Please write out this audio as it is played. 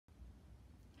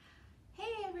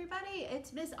everybody,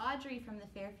 it's Miss Audrey from the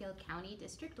Fairfield County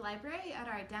District Library at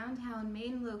our downtown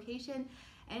main location,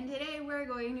 and today we're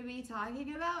going to be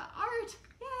talking about art.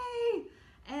 Yay!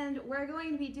 And we're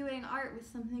going to be doing art with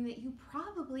something that you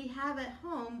probably have at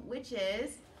home, which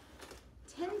is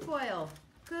tinfoil.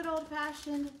 Good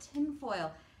old-fashioned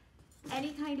tinfoil. Any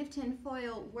kind of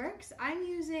tinfoil works. I'm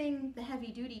using the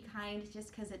heavy-duty kind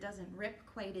just because it doesn't rip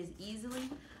quite as easily.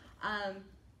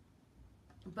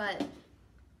 But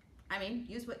I mean,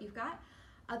 use what you've got.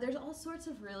 There's all sorts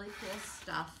of really cool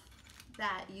stuff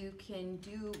that you can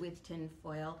do with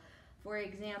tinfoil. For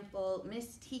example,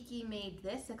 Miss Tiki made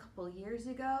this a couple years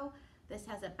ago. This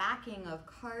has a backing of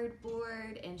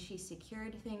cardboard, and she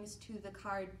secured things to the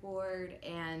cardboard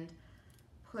and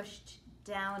pushed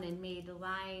down and made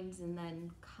lines and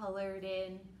then colored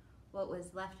in what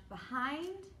was left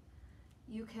behind.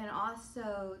 You can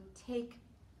also take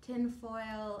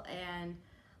tinfoil and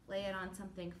lay it on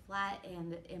something flat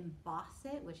and emboss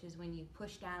it, which is when you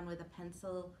push down with a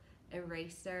pencil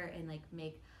eraser and like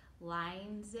make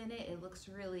lines in it. It looks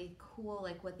really cool,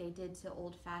 like what they did to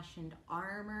old-fashioned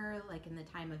armor, like in the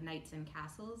time of knights and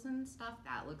castles and stuff.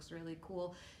 That looks really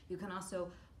cool. You can also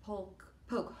poke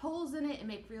holes in it and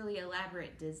make really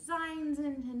elaborate designs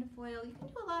in tinfoil. You can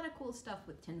do a lot of cool stuff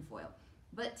with tinfoil.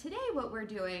 But today what we're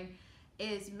doing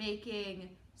is making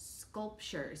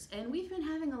sculptures, and we've been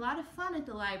having a lot of fun at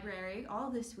the library all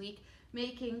this week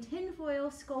making tinfoil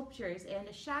sculptures, and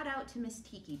a shout out to Miss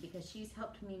Tiki because she's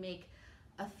helped me make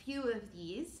a few of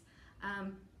these.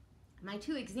 My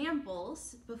two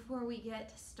examples before we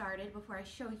get started, before I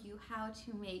show you how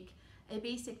to make a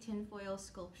basic tinfoil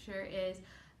sculpture, is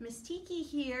Miss Tiki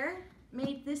here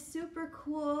made this super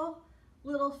cool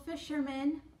little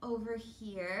fisherman over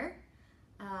here,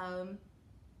 and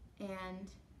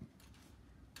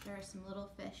there are some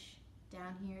little fish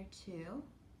down here too.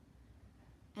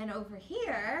 And over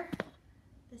here,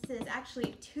 this is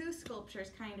actually two sculptures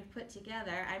kind of put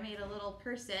together. I made a little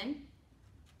person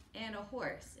and a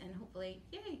horse, and hopefully,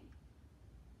 yay!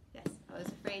 Yes, I was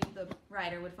afraid the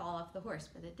rider would fall off the horse,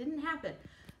 but it didn't happen.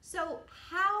 So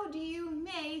how do you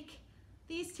make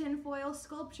these tinfoil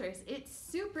sculptures? It's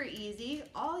super easy.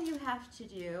 All you have to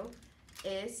do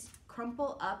is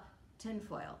crumple up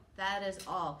tinfoil. That is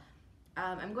all.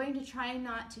 I'm going to try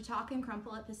not to talk and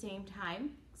crumple at the same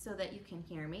time so that you can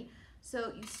hear me.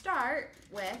 So you start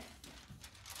with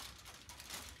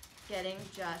getting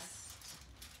just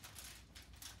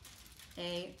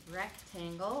a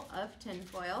rectangle of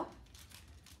tinfoil.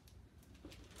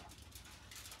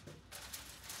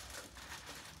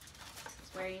 This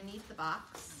is where you need the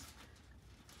box.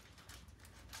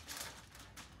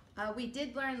 We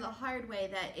did learn the hard way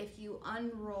that if you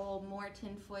unroll more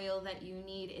tinfoil that you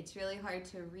need, it's really hard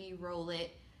to re-roll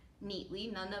it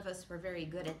neatly. None of us were very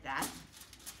good at that.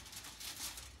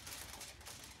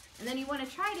 And then you want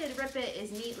to try to rip it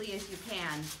as neatly as you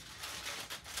can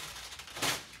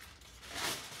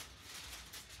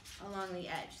along the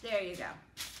edge. There you go.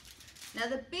 Now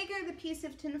the bigger the piece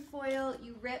of tinfoil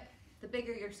you rip, the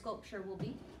bigger your sculpture will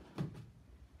be.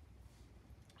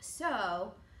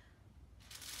 So,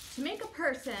 to make a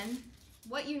person,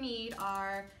 what you need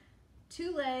are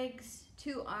 2 legs,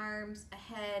 2 arms, a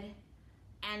head,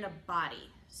 and a body.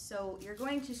 So you're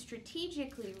going to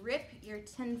strategically rip your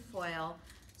tinfoil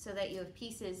so that you have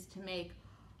pieces to make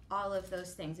all of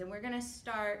those things. And we're gonna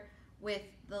start with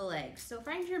the legs. So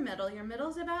find your middle. Your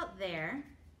middle's about there.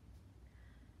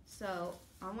 So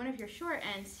on one of your short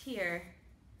ends here,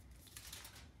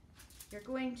 you're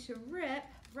going to rip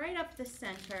right up the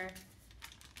center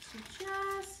to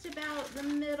just about the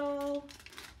middle,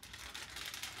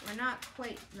 or not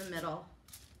quite the middle,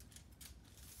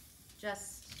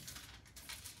 just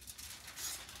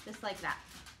like that.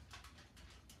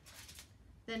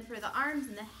 Then for the arms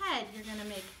and the head, you're gonna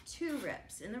make 2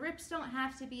 rips, and the rips don't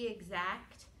have to be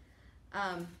exact.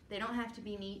 They don't have to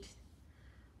be neat.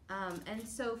 And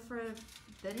so for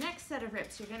the next set of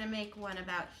rips, you're gonna make one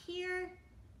about here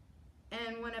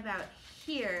and one about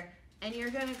here, and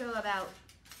you're gonna go about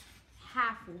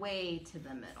halfway to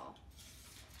the middle.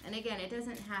 And again, it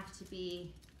doesn't have to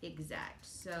be exact.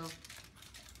 So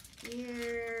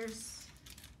here's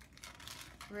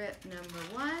rip number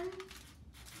 1,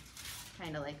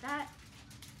 kind of like that.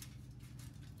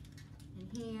 And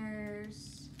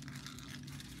here's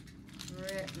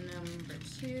rip number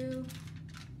 2,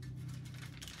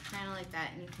 kind of like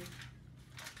that. And you can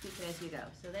tweak it as you go.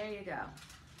 So there you go.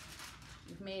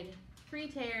 You've made 3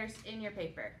 tears in your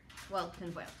paper. Well,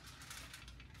 tinfoil.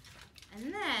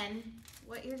 And then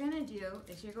what you're gonna do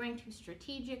is you're going to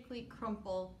strategically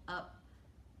crumple up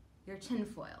your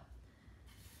tinfoil.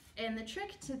 And the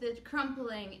trick to the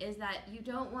crumpling is that you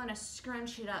don't want to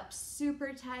scrunch it up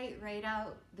super tight right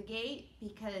out the gate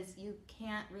because you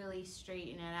can't really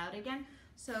straighten it out again.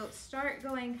 So start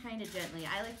going kind of gently.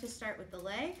 I like to start with the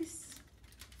legs,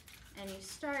 and you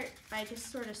start by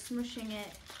just sort of smushing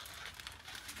it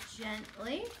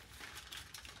gently,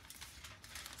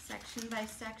 section by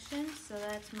section. So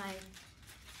that's my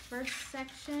first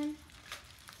section.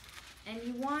 And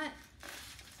you want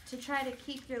to try to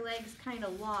keep your legs kind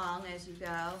of long as you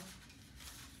go.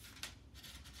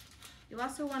 You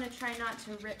also want to try not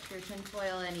to rip your tin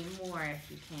foil anymore if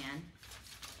you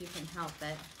can help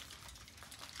it.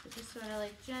 So just sort of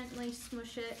like gently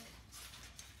smush it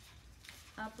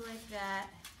up like that.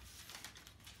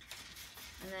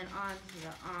 And then onto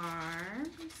the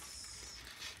arms.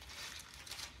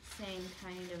 Same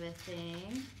kind of a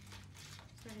thing.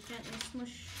 Sort of gently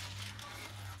smush.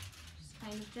 Just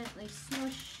kind of gently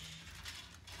smush.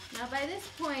 Now by this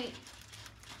point,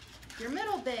 your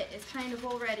middle bit is kind of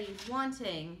already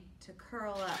wanting to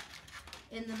curl up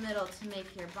in the middle to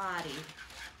make your body.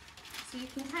 So you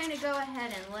can kind of go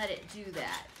ahead and let it do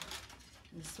that.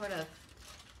 And sort of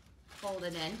fold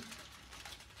it in.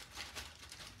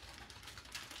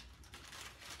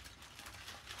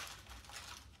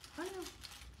 Oh no,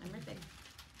 I'm ripping.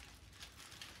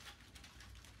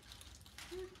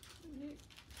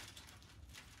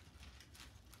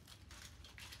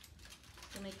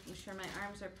 So making sure my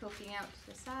arms are poking out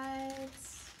to the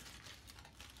sides.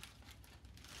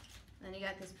 Then you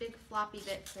got this big floppy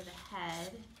bit for the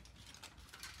head.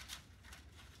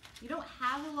 You don't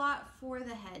have a lot for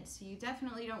the head, so you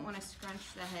definitely don't want to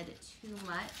scrunch the head too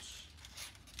much.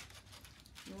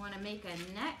 You want to make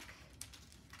a neck,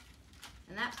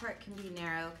 and that part can be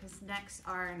narrow because necks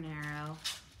are narrow.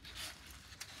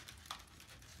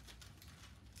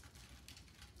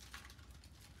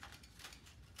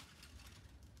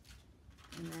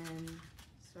 And then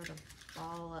sort of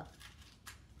ball up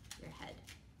your head.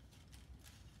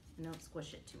 And don't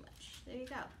squish it too much. There you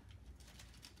go.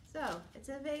 So it's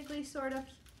a vaguely sort of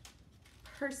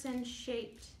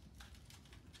person-shaped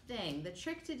thing. The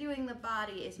trick to doing the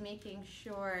body is making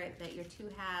sure that your two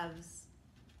halves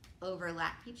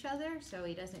overlap each other so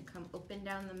he doesn't come open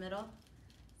down the middle.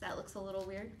 That looks a little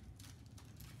weird.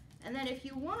 And then if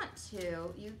you want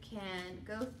to, you can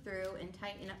go through and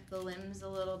tighten up the limbs a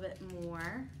little bit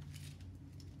more.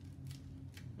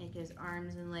 Make his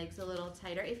arms and legs a little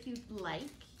tighter if you'd like.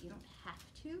 You don't have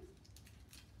to.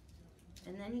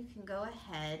 And then you can go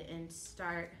ahead and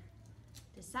start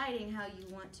deciding how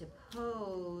you want to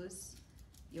pose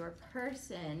your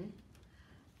person.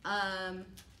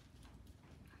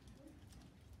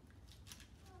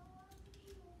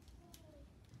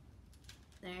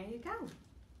 There you go.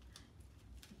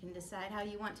 You can decide how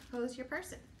you want to pose your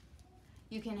person.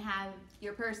 You can have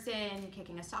your person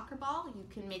kicking a soccer ball. You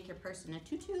can make your person a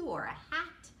tutu or a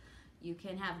hat. You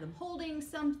can have them holding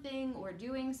something or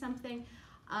doing something.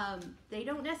 They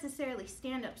don't necessarily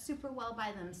stand up super well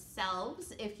by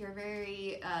themselves. If you're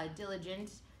very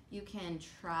diligent, you can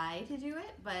try to do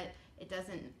it, but it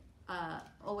doesn't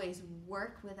always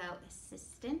work without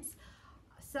assistance.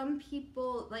 Some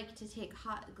people like to take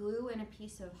hot glue and a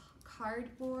piece of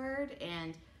cardboard,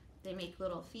 and they make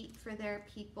little feet for their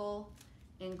people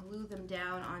and glue them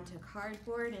down onto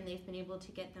cardboard, and they've been able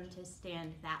to get them to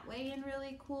stand that way in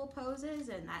really cool poses,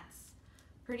 and that's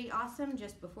pretty awesome.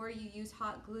 Just before you use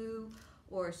hot glue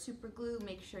or super glue,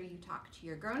 make sure you talk to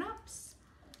your grown-ups.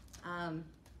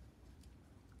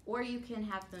 Or you can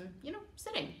have them, you know,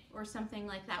 sitting or something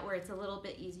like that where it's a little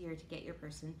bit easier to get your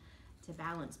person to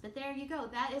balance. But there you go.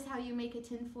 That is how you make a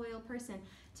tinfoil person.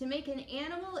 To make an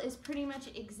animal is pretty much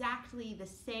exactly the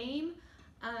same.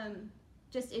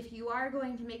 Just if you are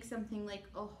going to make something like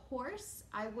a horse,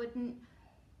 I would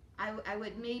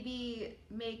maybe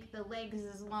make the legs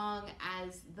as long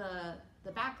as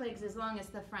the back legs as long as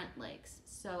the front legs.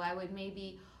 So I would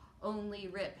maybe only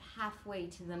rip halfway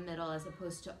to the middle as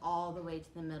opposed to all the way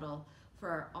to the middle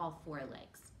for all four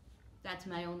legs. That's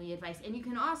my only advice. And you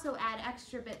can also add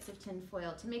extra bits of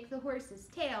tinfoil. To make the horse's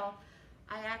tail,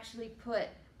 I actually put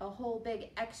a whole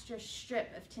big extra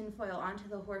strip of tinfoil onto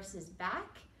the horse's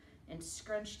back and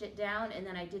scrunched it down, and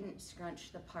then I didn't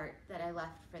scrunch the part that I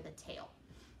left for the tail.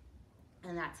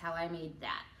 And that's how I made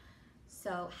that.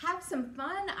 So have some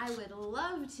fun. I would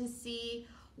love to see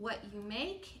what you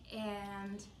make,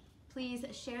 and please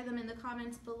share them in the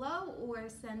comments below or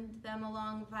send them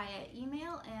along via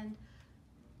email and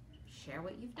share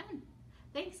what you've done.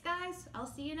 Thanks guys. I'll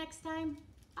see you next time.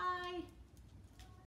 Bye.